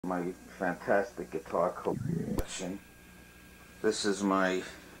My fantastic guitar collection. This is my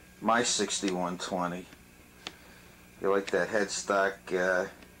 6120. You like that headstock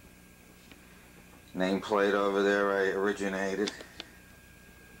nameplate over there I originated?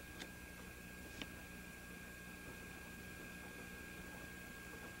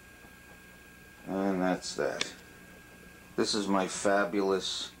 And that's that. This is my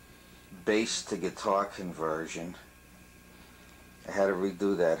fabulous bass to guitar conversion. I had to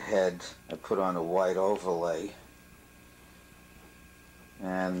redo that head. I put on a white overlay.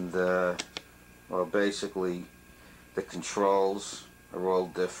 And, well, basically, the controls are all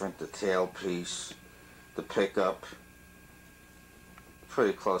different. The tailpiece, the pickup,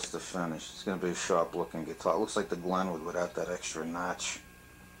 pretty close to finished. It's going to be a sharp looking guitar. It looks like the Glenwood without that extra notch.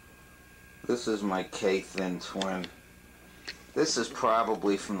 This is my K-Thin Twin. This is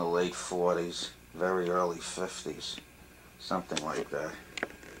probably from the late 40s, very early 50s. Something like that.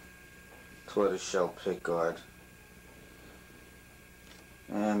 Tortoiseshell pickguard.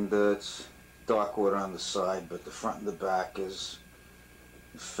 And it's dark wood on the side, but the front and the back is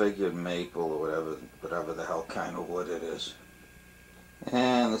figured maple or whatever the hell kind of wood it is.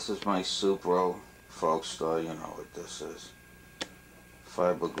 And this is my Supro Folk Star, you know what this is.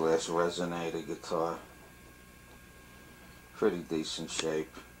 Fiberglass resonator guitar. Pretty decent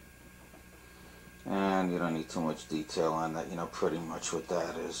shape. And you don't need too much detail on that, you know pretty much what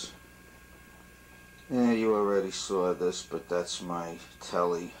that is. Yeah, you already saw this, but that's my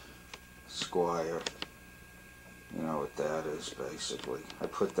Telly Squire. You know what that is, basically. I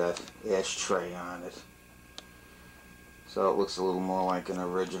put that ashtray on it, so it looks a little more like an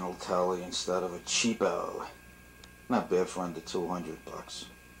original Telly instead of a cheapo. Not bad for under 200 bucks.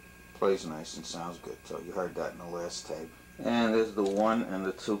 Plays nice and sounds good too. You heard that in the last tape. And there's the 1 and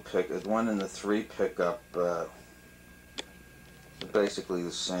the 2 pickup. The 1 and the 3 pickup, basically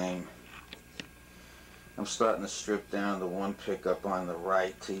the same. I'm starting to strip down the 1 pickup on the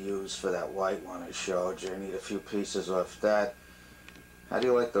right to use for that white one I showed you. I need a few pieces off that. How do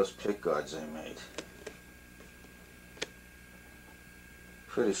you like those pickguards I made?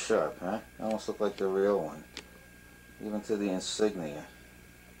 Pretty sharp, huh? They almost look like the real one. Even to the insignia.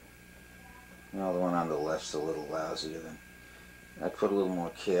 You know, the one on the left's a little lousier than. I put a little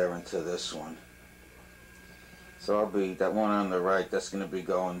more care into this one. So that one on the right, that's going to be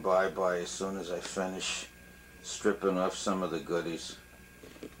going bye-bye as soon as I finish stripping off some of the goodies.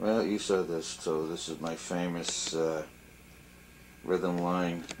 Well, you saw this too. This is my famous Rhythm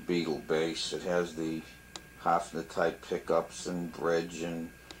Line Beetle bass. It has the Hofner type pickups and bridge,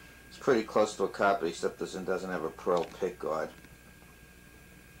 and it's pretty close to a copy, except this one doesn't have a pearl pickguard.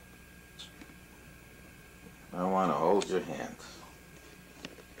 I want to hold your hand.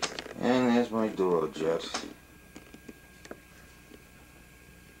 And there's my Duo Jet.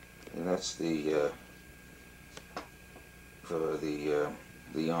 And that's the for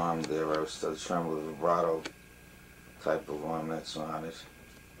the arm there. I was trying with a vibrato type of arm that's on it.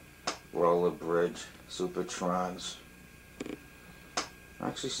 Roller bridge, Supertrons.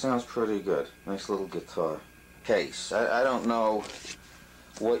 Actually sounds pretty good. Nice little guitar. Case. I don't know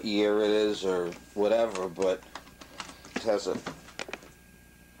what year it is or whatever, but it has a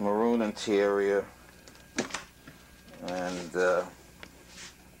maroon interior, and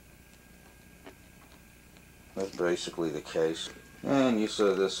that's basically the case. And you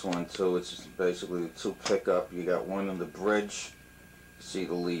saw this one too. It's basically the 2 pickup. You got one in the bridge. See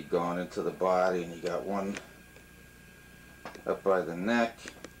the lead going into the body, and you got one up by the neck.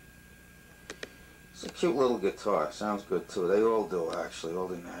 It's a cute little guitar. Sounds good too. They all do, actually. All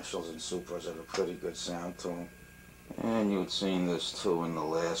the Nationals and Supers have a pretty good sound to them. And you'd seen this too in the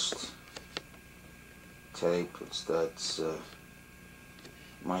last tape. That's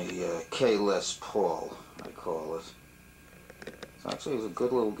my K Les Paul, I call it. It's actually a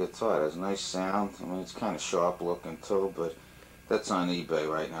good little guitar. It has a nice sound. I mean, it's kind of sharp looking too, but that's on eBay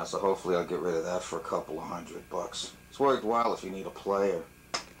right now, so hopefully I'll get rid of that for a couple of $100. It's worthwhile if you need a player.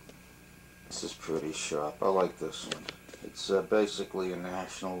 This is pretty sharp. I like this one. It's basically a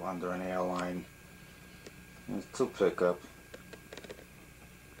National under an airline. There's 2 pickup.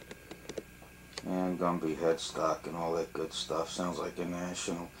 And Gumby headstock and all that good stuff. Sounds like a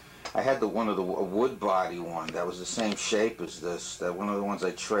National. I had a wood body one that was the same shape as this. That one of the ones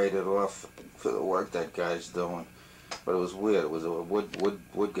I traded off for the work that guy's doing. But it was weird. It was a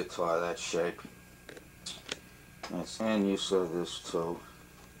wood guitar, that shape. And you saw this too.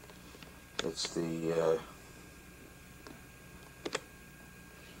 It's the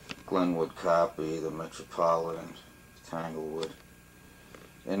Glenwood copy, the Metropolitan Tanglewood.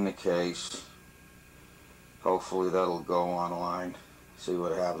 In the case. Hopefully that'll go online See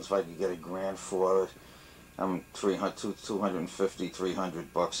what happens. If I could get $1,000 for it, I'm 250,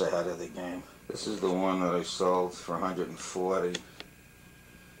 300 bucks ahead of the game. This is the one that I sold for 140,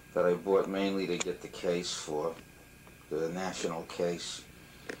 that I bought mainly to get the case for, the National case.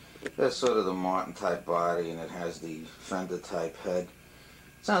 That's sort of the Martin type body, and it has the Fender type head.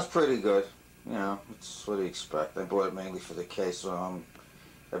 Sounds pretty good. You know, it's what do you expect. I bought it mainly for the case, so I'm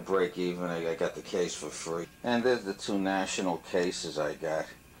at break even. I got the case for free. And there's the two National cases I got.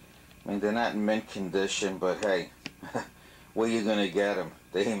 I mean, they're not in mint condition, but hey, where you gonna get them?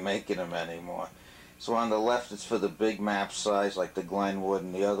 They ain't making them anymore. So on the left, it's for the big map size, like the Glenwood,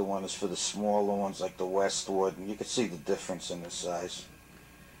 and the other one is for the smaller ones, like the Westwood. And you can see the difference in the size.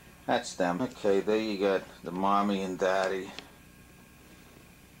 That's them. Okay, there you got the mommy and daddy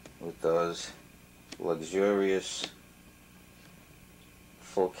with those luxurious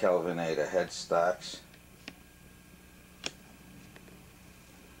full Kelvinator headstocks.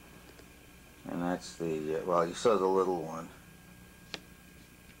 And that's the, well, you saw the little one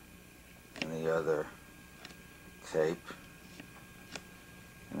and the other tape.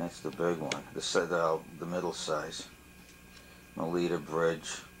 And that's the big one, the middle size. Melita bridge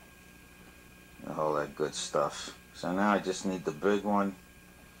and all that good stuff. So now I just need the big one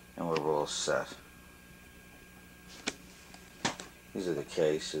and we're all set. These are the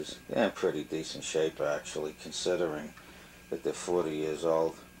cases. They're in pretty decent shape actually, considering that they're 40 years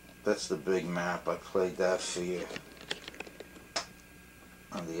old. That's the big map. I played that for you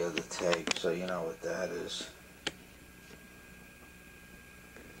on the other tape, so you know what that is.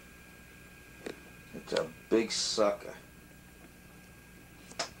 It's a big sucker.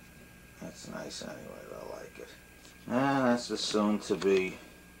 That's nice anyway, I like it. And that's the soon-to-be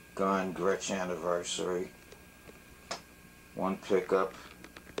gone Gretsch anniversary. One pickup,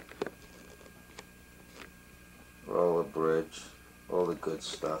 roller bridge, all the good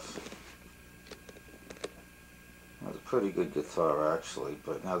stuff. It was a pretty good guitar actually,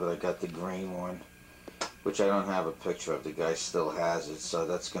 but now that I got the green one, which I don't have a picture of, the guy still has it, so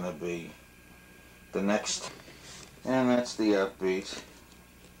that's going to be the next. And that's the Upbeat.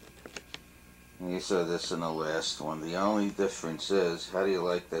 And you saw this in the last one. The only difference is, how do you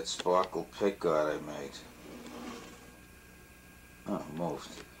like that sparkle pickguard I made? Oh, moved.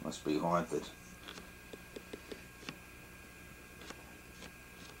 Must be haunted.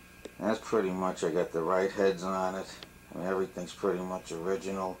 That's pretty much, I got the right heads on it. I mean, everything's pretty much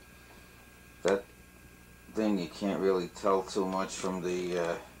original. That thing you can't really tell too much from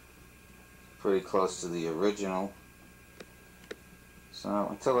the, pretty close to the original. So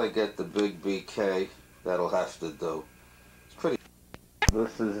until I get the big BK, that'll have to do. It's pretty.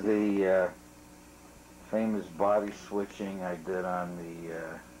 This is the famous body switching I did on the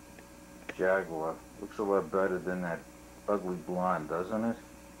Jaguar. Looks a lot better than that ugly blonde, doesn't it?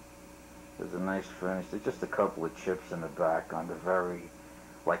 There's a nice finish. There's just a couple of chips in the back on the very,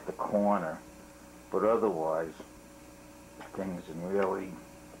 like the corner. But otherwise, things in really,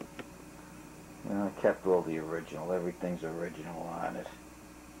 you know, I kept all the original. Everything's original on it.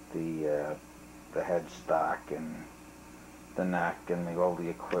 The headstock and the neck and all the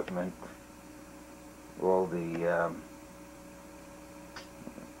equipment, all the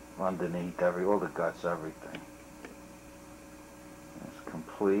underneath, all the guts, everything. It's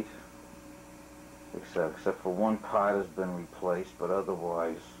complete. Except for one part has been replaced, but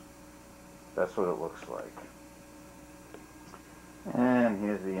otherwise, that's what it looks like. And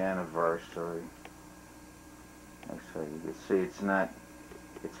here's the anniversary. So you can see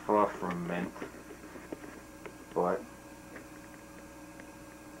it's far from mint, but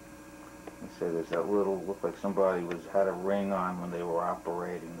let's say there's that little, look like somebody had a ring on when they were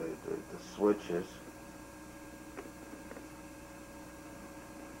operating the switches.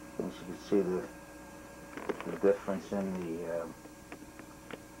 As you can see the difference in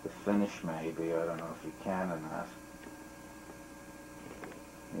the finish maybe. I don't know if you can or not.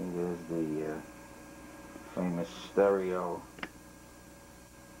 Here's the famous stereo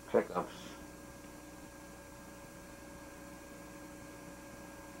pickups.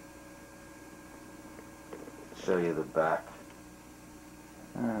 Show you the back.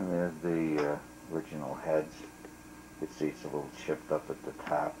 And there's the original heads. You can see it's a little chipped up at the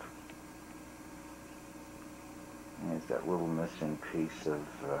top. There's that little missing piece of,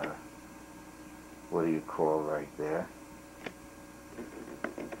 what do you call right there?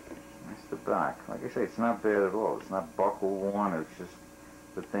 That's the back. Like I say, it's not bad at all. It's not buckle worn. It's just,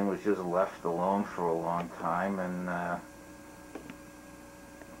 the thing was just left alone for a long time, and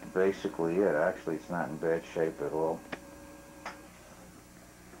basically it. Actually, it's not in bad shape at all.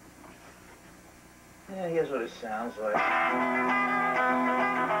 Yeah, here's what it sounds like.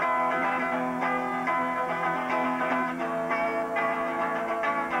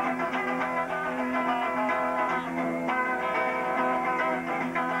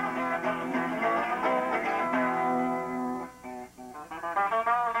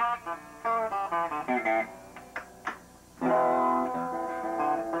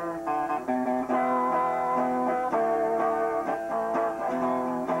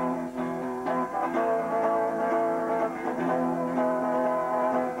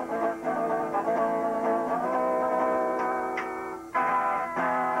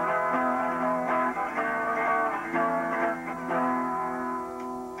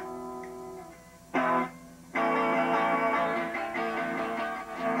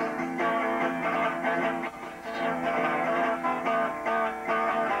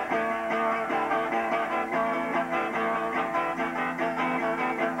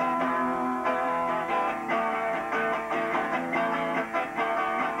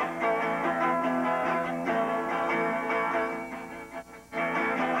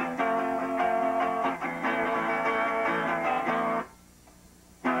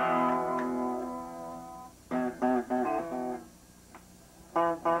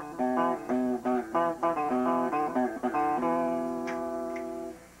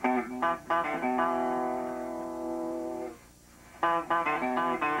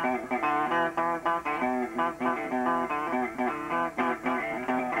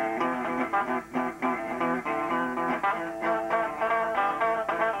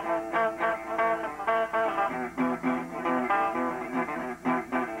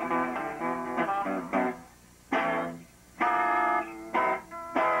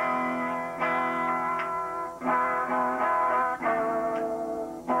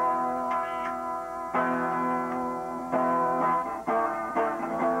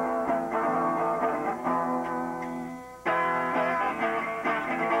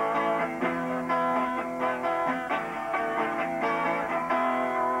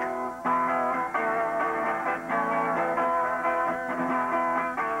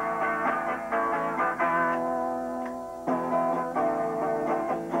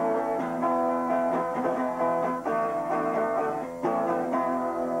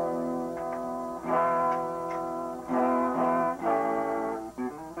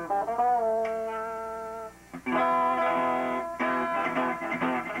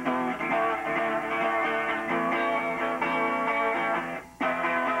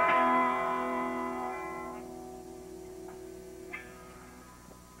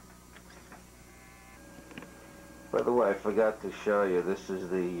 By the way, I forgot to show you, this is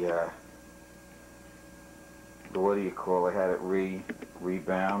the what do you call it, I had it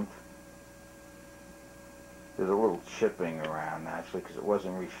rebound. There's a little chipping around actually because it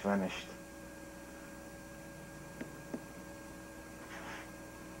wasn't refinished.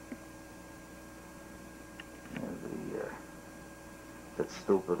 That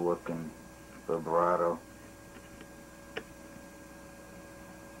stupid looking vibrato.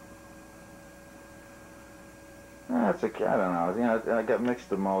 That's okay. I don't know. You know, I got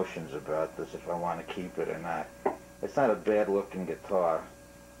mixed emotions about this. If I want to keep it or not. It's not a bad-looking guitar.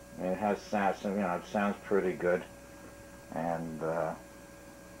 I mean, it has sound. You know, it sounds pretty good, and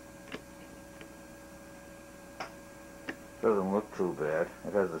doesn't look too bad.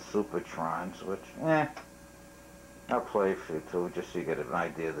 It has the Supertrons, which, I'll play for you too, just so you get an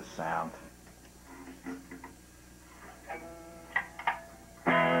idea of the sound.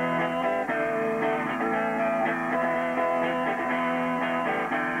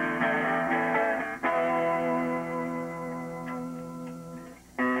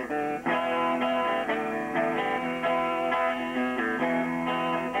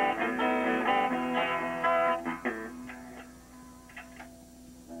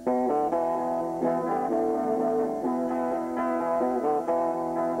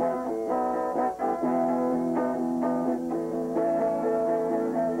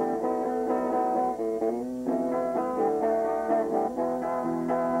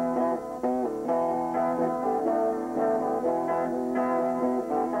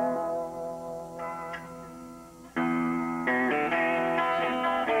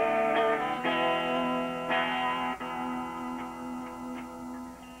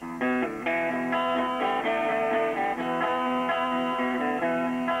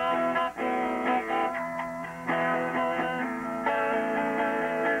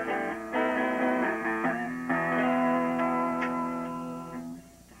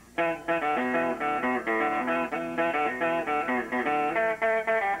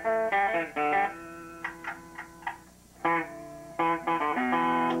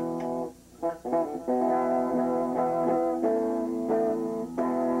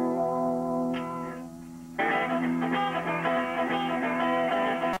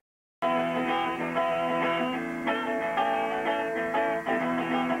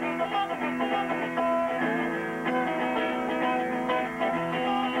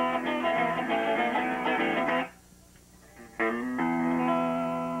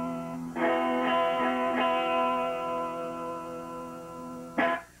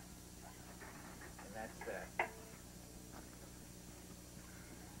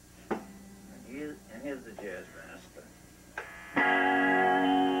 And here's the Jazz Master.